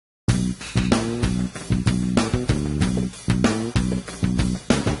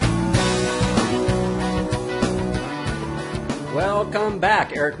Welcome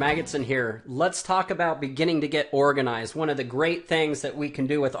back. Eric Magidson here. Let's talk about beginning to get organized. One of the great things that we can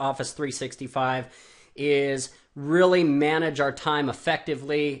do with Office 365 is really manage our time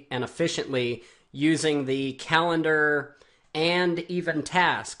effectively and efficiently using the calendar and even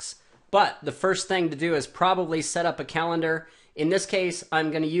tasks. But the first thing to do is probably set up a calendar. In this case,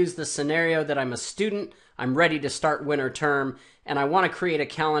 I'm going to use the scenario that I'm a student, I'm ready to start winter term, and I want to create a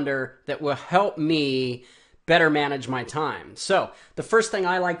calendar that will help me better manage my time. So the first thing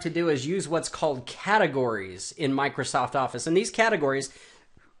I like to do is use what's called categories in Microsoft Office. And these categories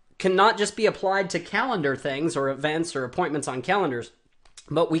can not just be applied to calendar things or events or appointments on calendars,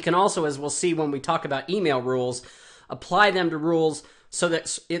 but we can also, as we'll see when we talk about email rules, apply them to rules so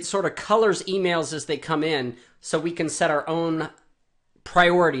that it sort of colors emails as they come in so we can set our own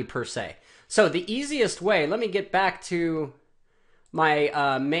priority per se. So the easiest way, let me get back to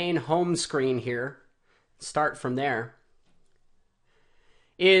my main home screen here, start from there,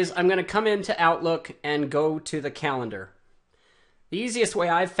 is I'm going to come into Outlook and go to the calendar. The easiest way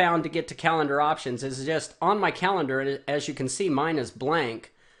I've found to get to calendar options is just on my calendar, and as you can see, mine is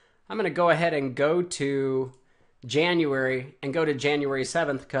blank. I'm going to go ahead and go to January and go to January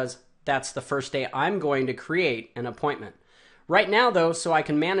 7th because that's the first day I'm going to create an appointment. Right now, though, so I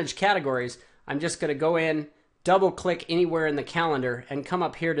can manage categories, I'm just going to go in, double-click anywhere in the calendar, and come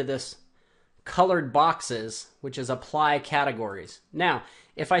up here to this colored boxes, which is apply categories. Now,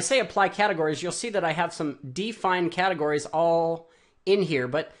 if I say apply categories, you'll see that I have some defined categories all in here,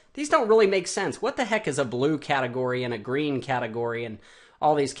 but these don't really make sense. What the heck is a blue category and a green category and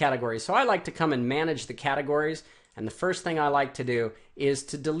all these categories? So I like to come and manage the categories, and the first thing I like to do is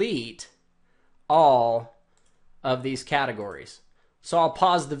to delete all of these categories. So I'll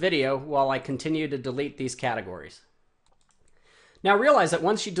pause the video while I continue to delete these categories. Now realize that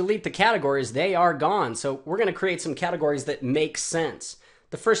once you delete the categories, they are gone. So we're going to create some categories that make sense.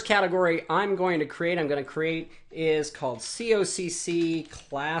 The first category I'm going to create is called COCC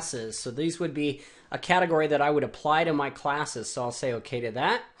classes. So these would be a category that I would apply to my classes. So I'll say okay to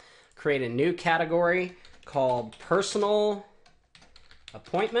that. Create a new category called personal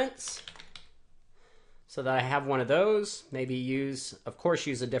appointments, so that I have one of those. Maybe use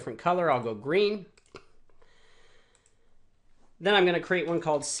a different color. I'll go green. Then I'm going to create one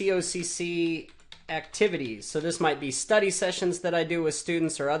called COCC activities. So this might be study sessions that I do with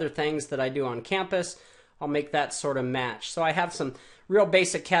students or other things that I do on campus. I'll make that sort of match. So I have some real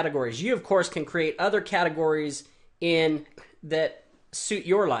basic categories. You, of course, can create other categories in that suit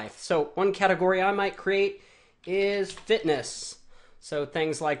your life. So one category I might create is fitness. So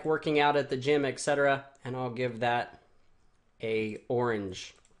things like working out at the gym, etc. And I'll give that a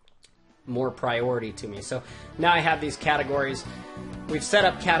orange, more priority to me. So now I have these categories. We've set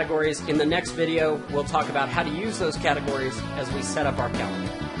up categories. In the next video, we'll talk about how to use those categories as we set up our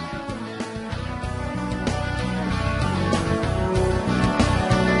calendar.